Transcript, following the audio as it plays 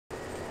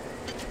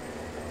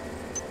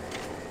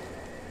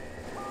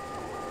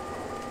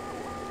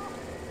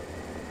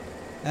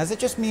Now, is it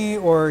just me,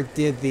 or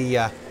did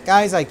the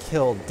guys I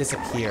killed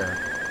disappear?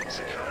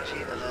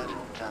 Security alert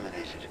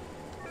terminated.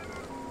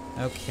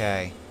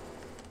 Okay.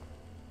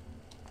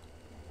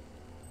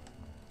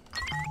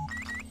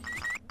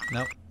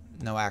 Nope.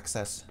 No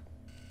access.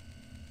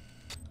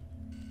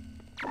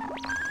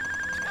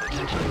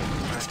 Potential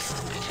threat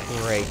detected.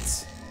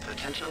 Great.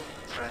 Potential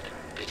threat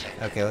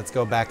detected. Okay, let's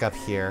go back up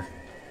here.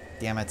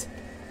 Damn it.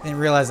 Didn't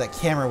realize that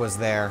camera was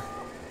there.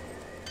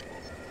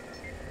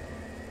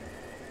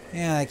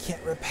 Yeah, I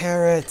can't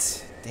repair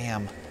it.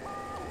 Damn.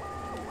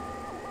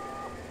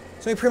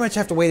 So we pretty much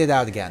have to wait it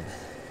out again,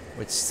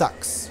 which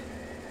sucks.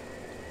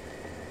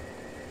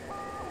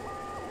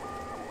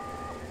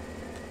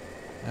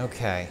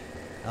 Okay,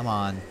 come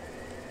on.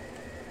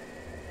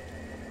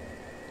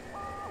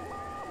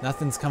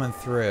 Nothing's coming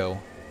through.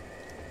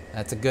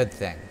 That's a good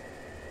thing.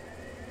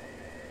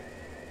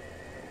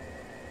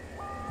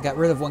 Got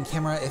rid of one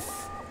camera.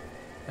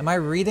 Am I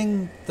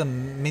reading the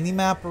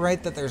minimap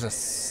right that there's a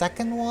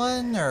second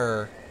one,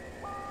 or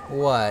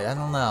what? I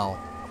don't know.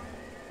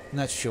 I'm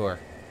not sure.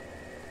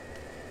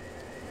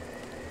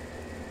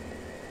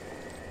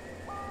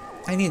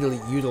 I need to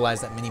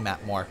utilize that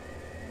minimap more.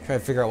 Try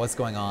to figure out what's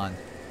going on.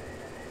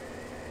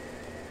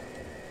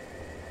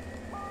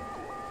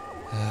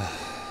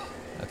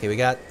 Okay, we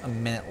got a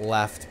minute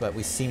left, but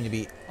we seem to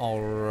be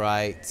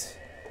alright.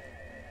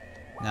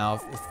 Now,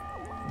 if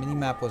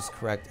minimap was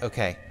correct,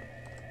 okay.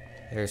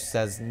 There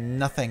says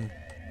nothing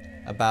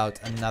about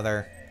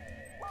another,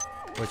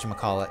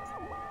 whatchamacallit.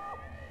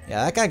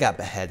 Yeah, that guy got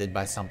beheaded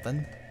by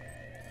something.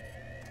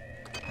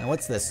 And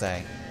what's this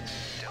say?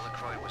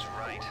 Delacroix was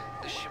right.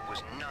 The ship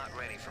was not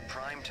ready for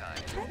prime time.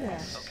 Hi there.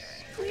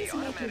 Okay. Please The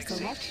make your automatic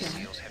safety selection.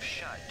 seals have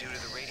shut due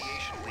to the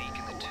radiation leak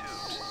in the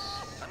tubes.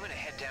 I'm gonna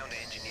head down to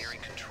engineering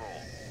control.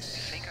 I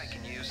think I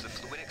can use the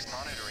fluidics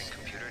monitoring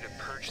computer to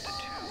purge the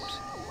tubes.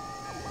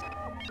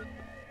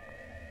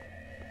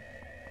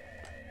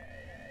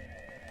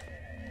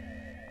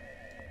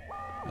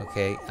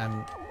 Okay,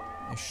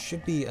 there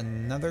should be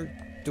another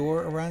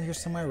door around here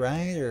somewhere,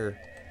 right? Or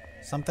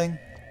something?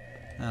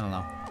 I don't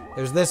know.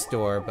 There's this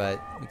door, but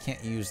we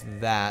can't use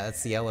that.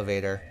 That's the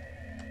elevator.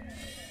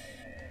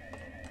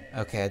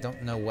 Okay, I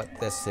don't know what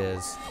this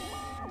is.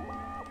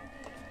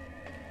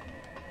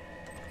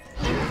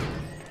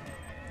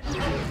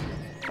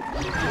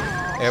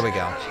 There we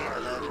go. Security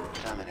alert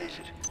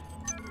terminated.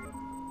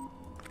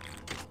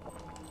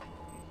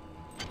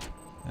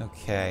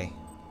 Okay.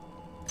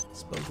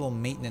 Disposable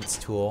maintenance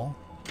tool.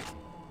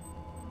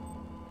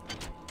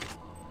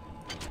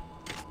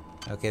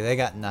 Okay, they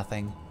got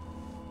nothing.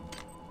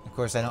 Of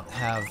course, I don't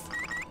have...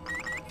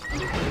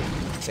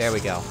 There we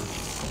go.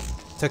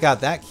 Took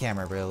out that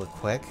camera real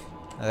quick.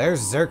 Now,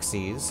 there's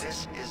Xerxes.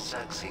 This is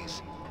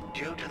Xerxes.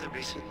 Due to the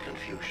recent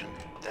confusion,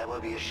 there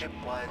will be a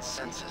ship-wide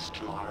census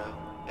tomorrow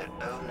at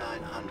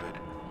 0900.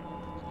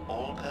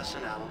 All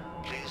personnel,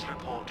 please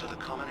report to the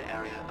common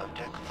area of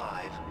Deck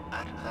 5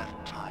 at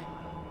that time.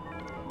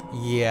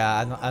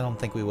 Yeah, I don't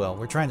think we will.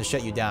 We're trying to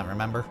shut you down,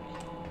 remember?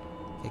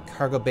 Okay,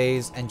 cargo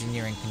bays,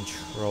 engineering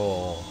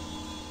control.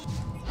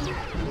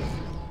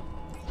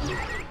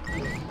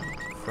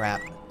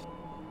 Crap.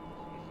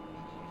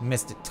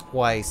 Missed it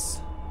twice.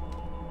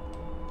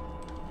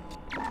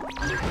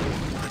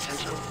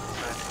 Potential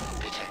threat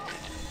detected.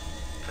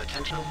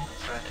 Potential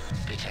threat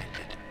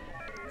detected.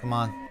 Come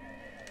on.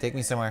 Take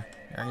me somewhere.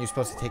 Aren't you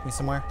supposed to take me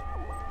somewhere?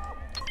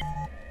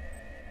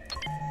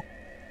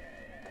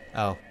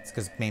 Oh, it's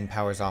because main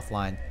power's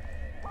offline.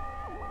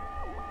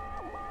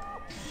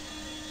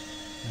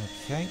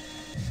 Okay.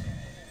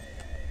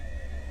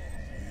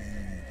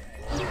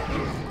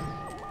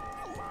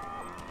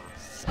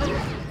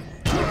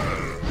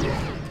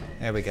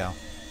 There we go.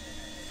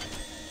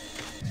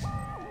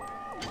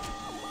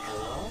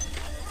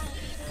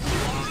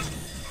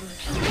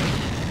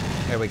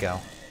 There we go.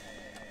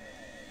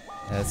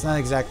 Yeah, it's not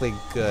exactly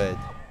good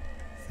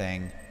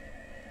thing.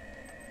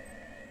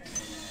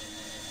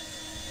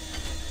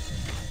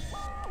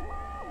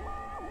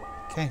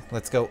 Okay,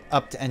 let's go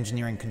up to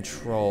engineering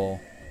control.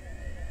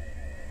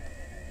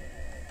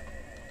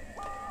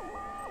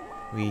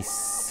 We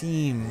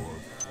seem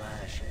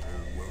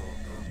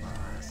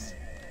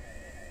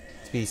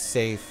to be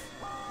safe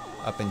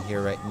up in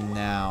here right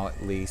now,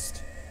 at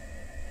least.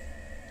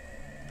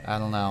 I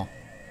don't know.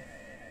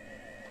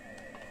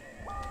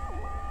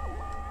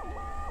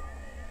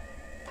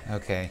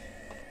 Okay.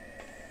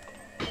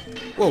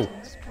 Whoa!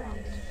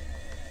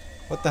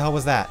 What the hell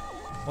was that?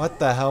 What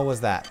the hell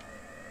was that?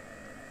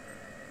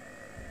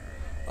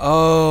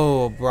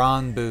 Oh,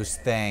 brawn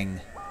boost thing.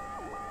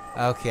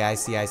 Okay, I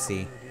see, I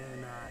see.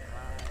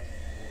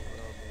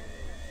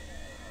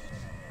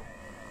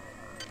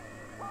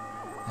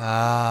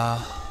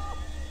 I'm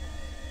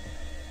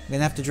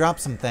gonna have to drop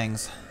some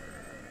things.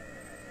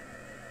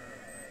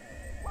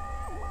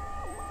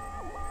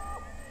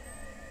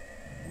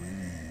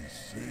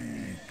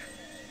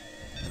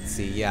 Let's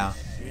see, yeah.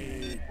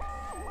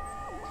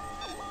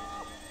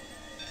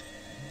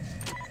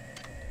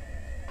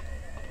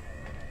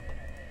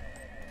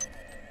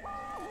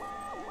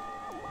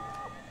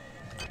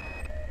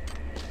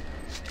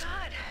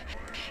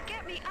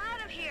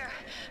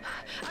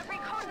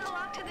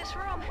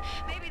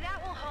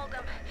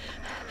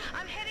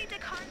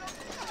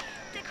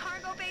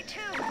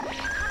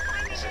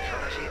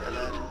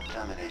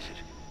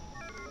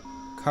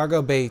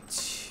 Cargo Bay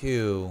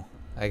 2,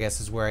 I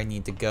guess, is where I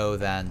need to go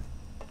then.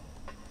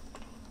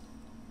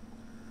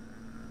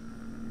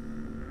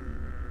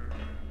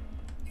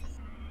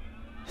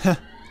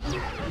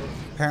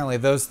 Apparently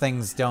those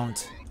things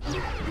don't...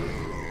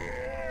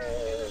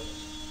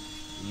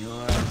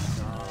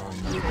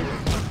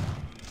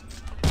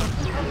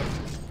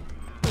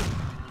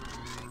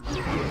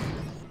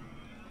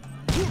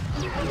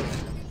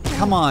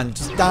 Come on,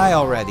 just die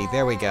already.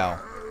 There we go. I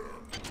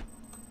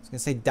was gonna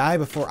say die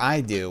before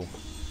I do.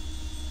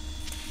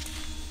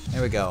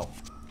 There we go.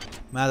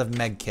 I'm out of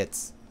med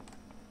kits.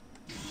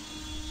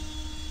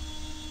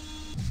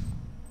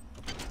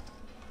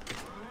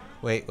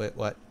 Wait,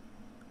 what?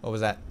 What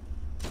was that?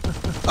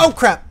 Oh,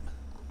 crap!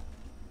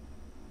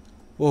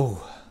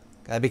 Whoa.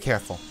 Gotta be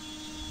careful.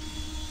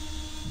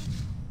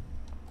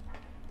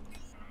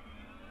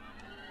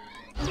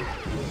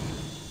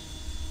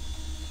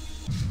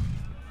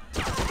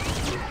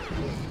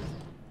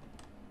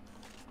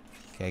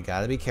 Okay,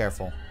 gotta be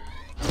careful.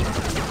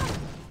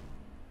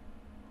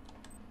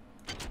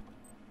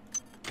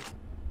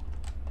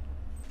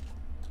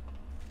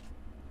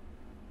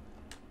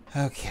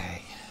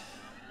 Okay.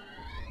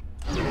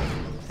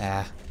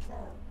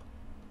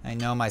 I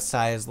know my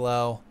psi is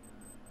low.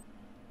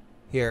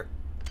 Here.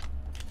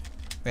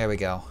 There we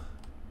go.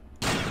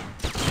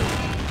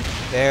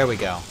 There we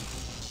go.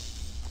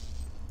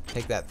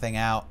 Take that thing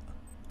out.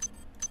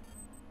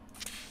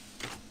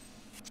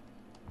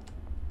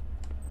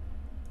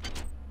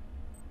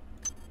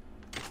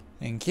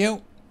 Thank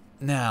you.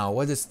 Now,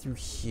 what is through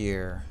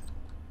here?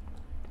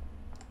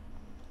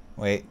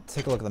 Wait,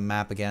 take a look at the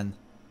map again.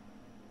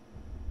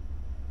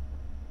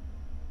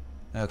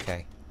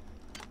 Okay.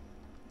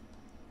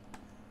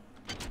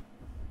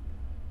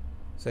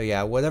 So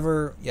yeah,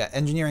 whatever... Yeah,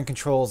 engineering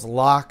controls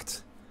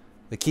locked.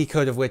 The key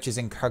code of which is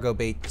in Cargo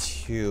Bay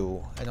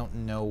 2. I don't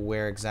know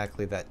where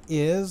exactly that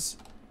is.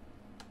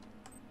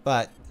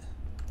 But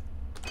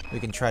we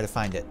can try to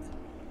find it.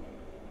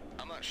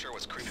 I'm not sure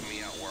what's creeping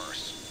me out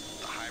worse.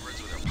 The hybrids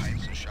with their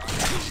pipes and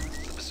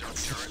shotguns. The berserk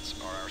turrets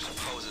are our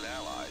supposed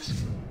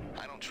allies.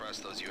 I don't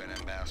trust those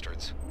UNM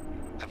bastards.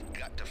 I've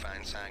got to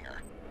find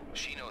Sanger.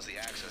 She knows the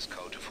access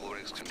code to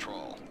Fluidics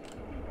Control.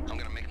 I'm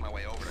gonna make my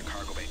way over to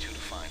Cargo Bay 2 to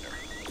find her.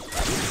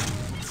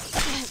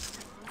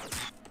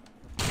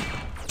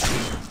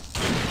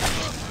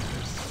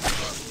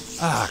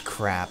 Ah,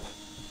 crap.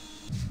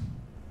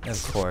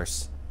 Of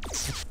course.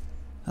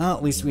 Well,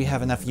 at least we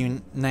have enough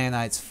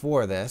nanites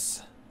for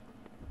this.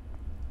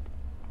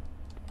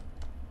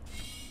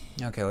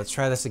 Okay, let's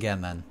try this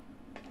again then.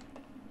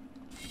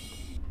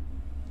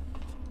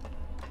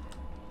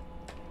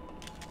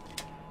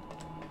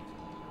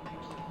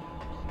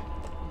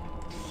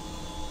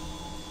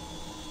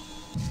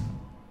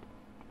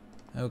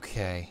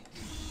 Okay.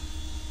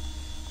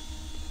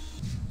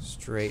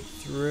 Straight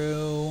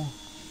through.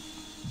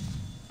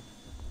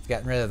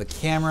 Gotten rid of the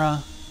camera.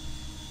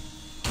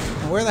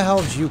 Where the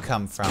hell did you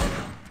come from?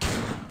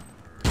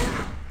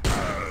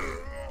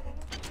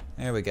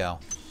 There we go.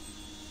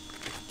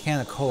 Can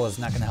of cola is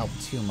not going to help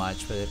too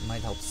much, but it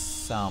might help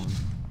some.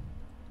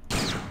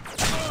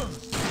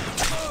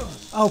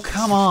 Oh,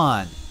 come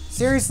on!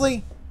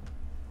 Seriously?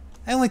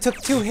 I only took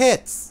 2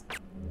 hits!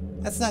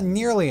 That's not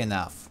nearly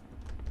enough.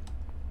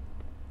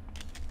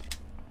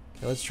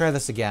 Okay, let's try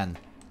this again.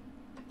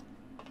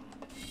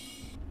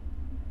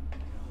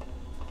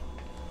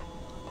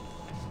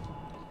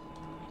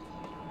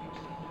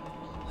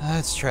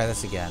 Let's try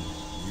this again.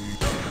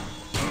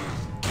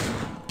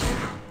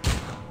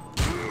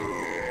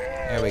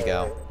 There we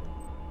go.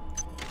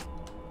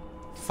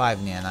 5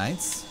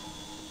 nanites.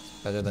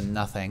 Better than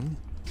nothing.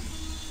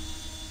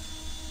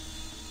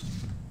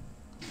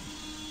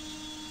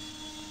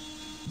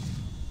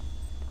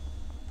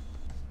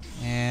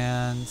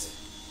 And...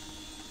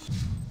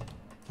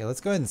 okay,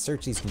 let's go ahead and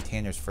search these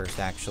containers first,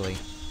 actually.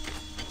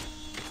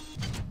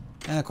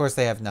 And of course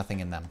they have nothing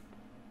in them.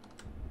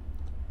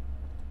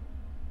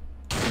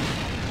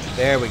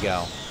 There we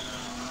go.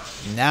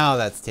 Now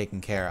that's taken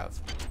care of.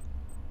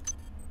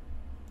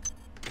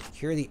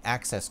 Security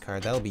access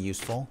card, that'll be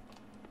useful.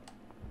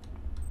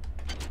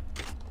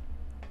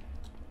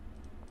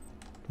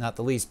 Not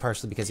the least,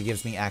 partially because it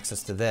gives me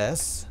access to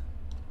this.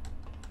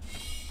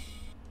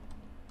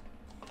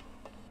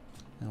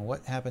 Now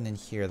what happened in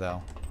here,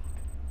 though?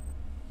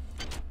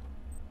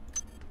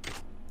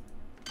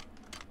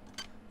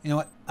 You know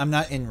what? I'm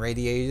not in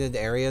radiated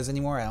areas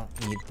anymore. I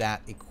don't need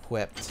that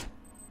equipped.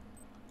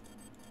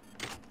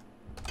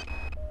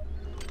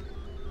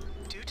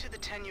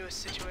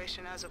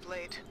 Situation as of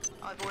late,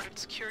 I've ordered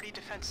security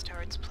defense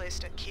turrets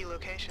placed at key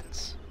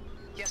locations.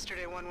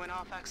 Yesterday one went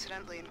off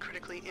accidentally and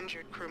critically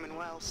injured crewman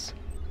Wells.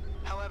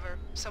 However,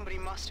 somebody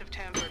must have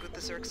tampered with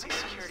the Xerxes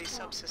security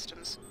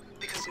subsystems,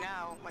 because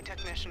now my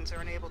technicians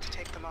are unable to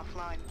take them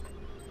offline.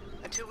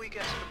 Until we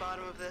get to the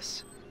bottom of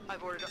this,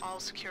 I've ordered all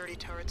security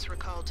turrets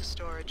recalled to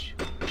storage.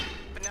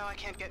 But now I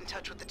can't get in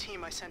touch with the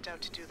team I sent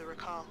out to do the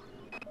recall.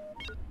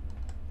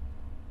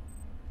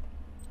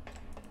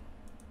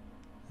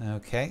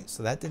 Okay,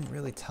 so that didn't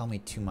really tell me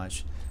too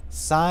much.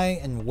 Psi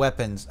and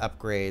weapons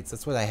upgrades.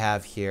 That's what I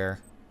have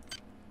here.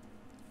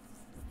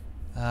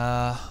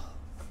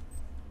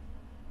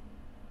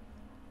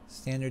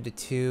 Standard to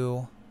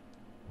 2.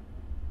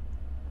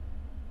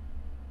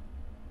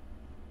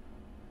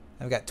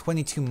 I've got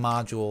 22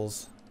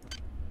 modules.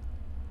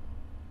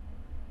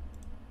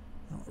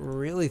 I don't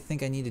really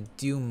think I need to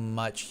do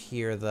much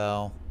here,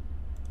 though.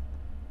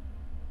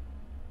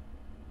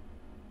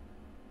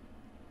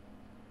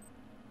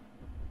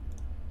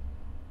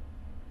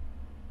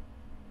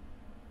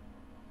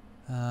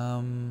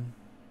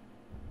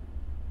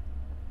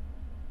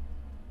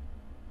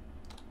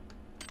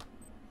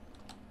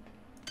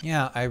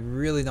 Yeah, I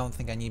really don't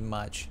think I need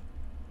much.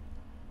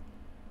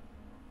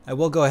 I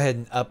will go ahead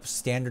and up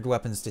standard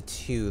weapons to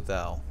 2,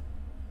 though.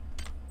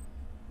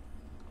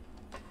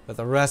 But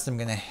the rest I'm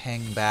going to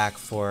hang back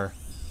for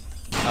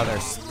other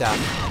stuff.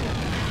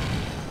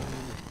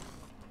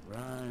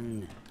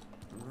 Run.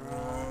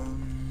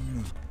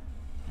 Run.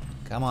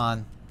 Come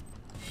on.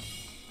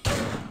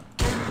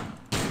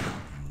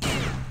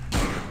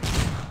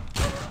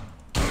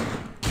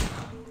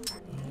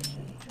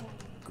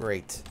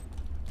 Great.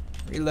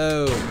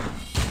 Reload.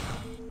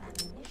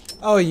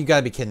 Oh, you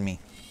gotta be kidding me.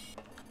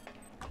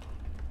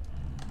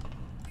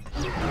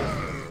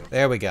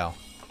 There we go.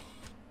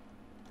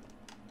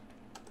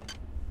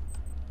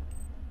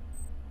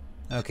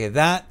 Okay,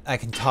 that I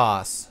can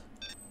toss.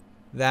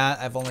 That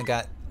I've only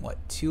got, what,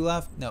 2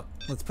 left? No,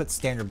 let's put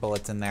standard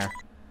bullets in there.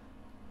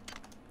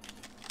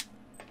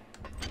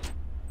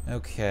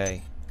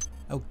 Okay.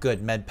 Oh,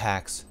 good, med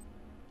packs.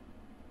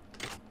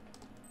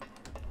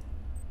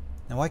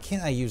 Now, why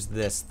can't I use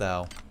this,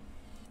 though?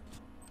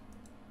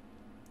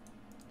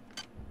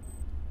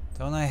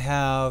 Don't I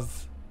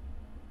have...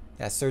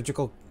 Yeah,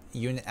 surgical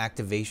unit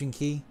activation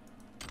key?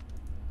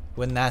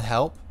 Wouldn't that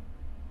help?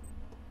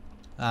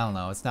 I don't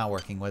know. It's not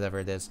working, whatever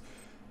it is.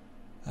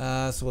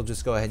 So we'll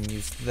just go ahead and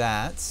use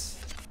that.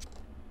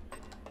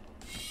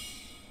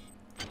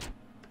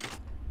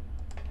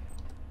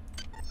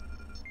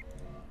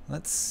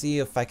 Let's see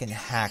if I can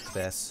hack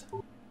this.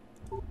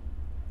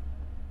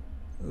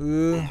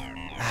 Ooh.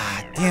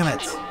 Ah, damn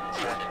it.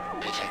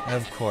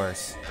 Of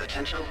course.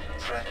 Potential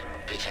threat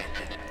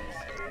detected.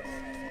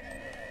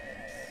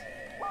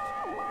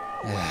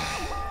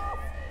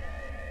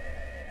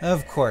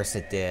 Of course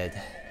it did.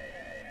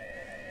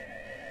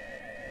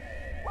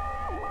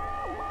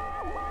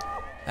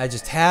 I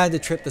just had to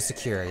trip the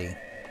security.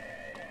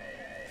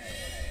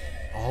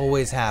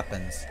 Always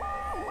happens.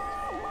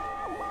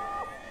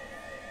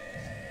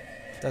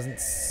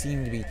 Doesn't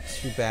seem to be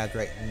too bad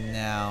right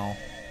now.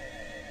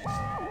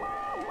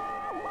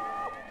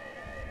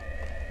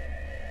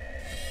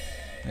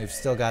 We've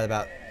still got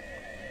about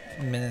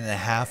a minute and a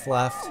half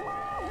left.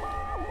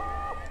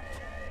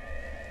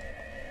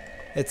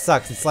 It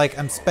sucks. It's like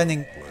I'm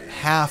spending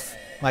half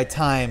my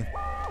time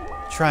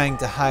trying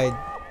to hide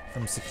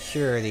from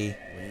security.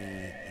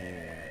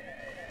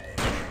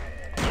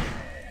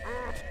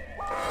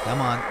 Come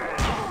on.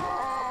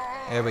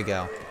 There we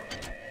go.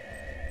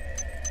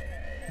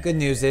 The good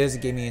news is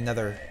it gave me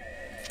another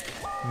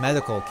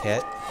medical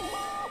kit.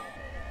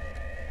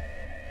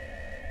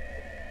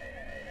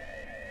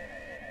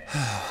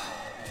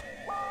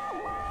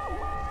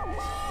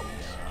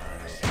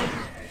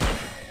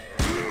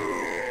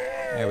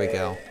 There we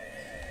go.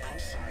 I'm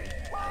sorry,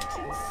 I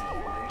didn't see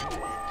where you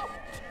went.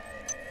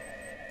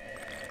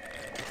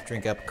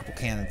 Drink up a couple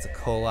cans of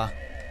cola.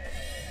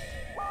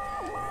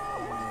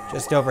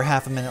 Just over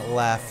half a minute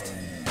left.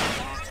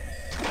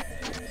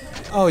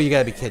 Oh, you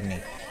gotta be kidding me.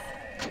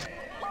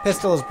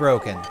 Pistol is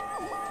broken.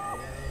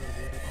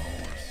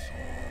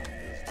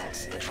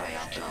 That's the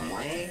triathlon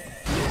way.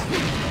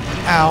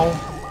 Ow.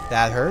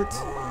 That hurt.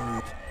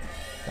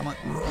 Come on.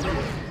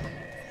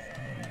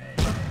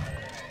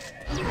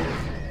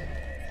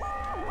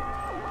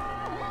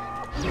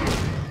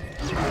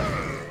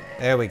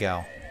 There we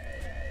go.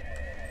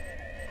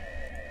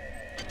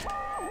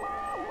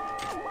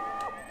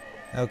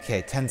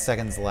 Okay, 10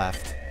 seconds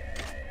left.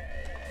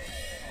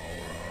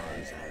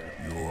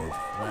 Your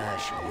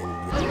flash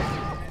will...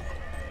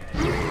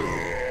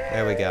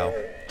 There we go.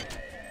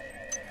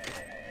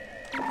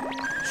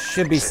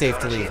 Should be safe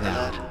to leave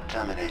now. Alert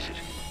terminated.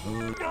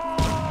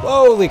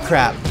 Holy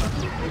crap!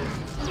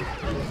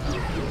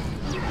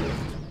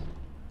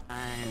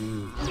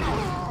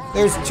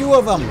 There's 2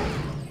 of them!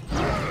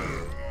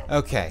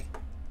 Okay.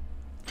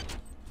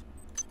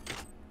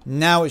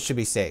 Now it should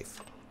be safe.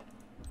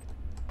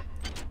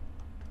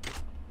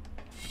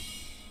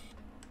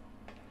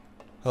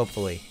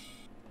 Hopefully.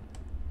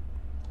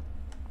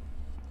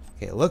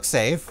 Okay, it looks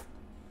safe.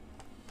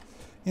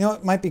 You know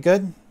what might be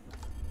good?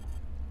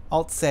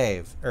 Alt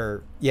save.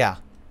 Or, yeah.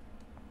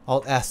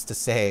 Alt S to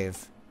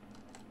save.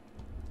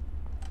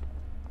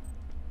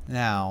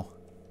 Now,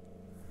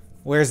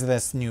 where's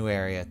this new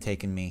area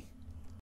taking me?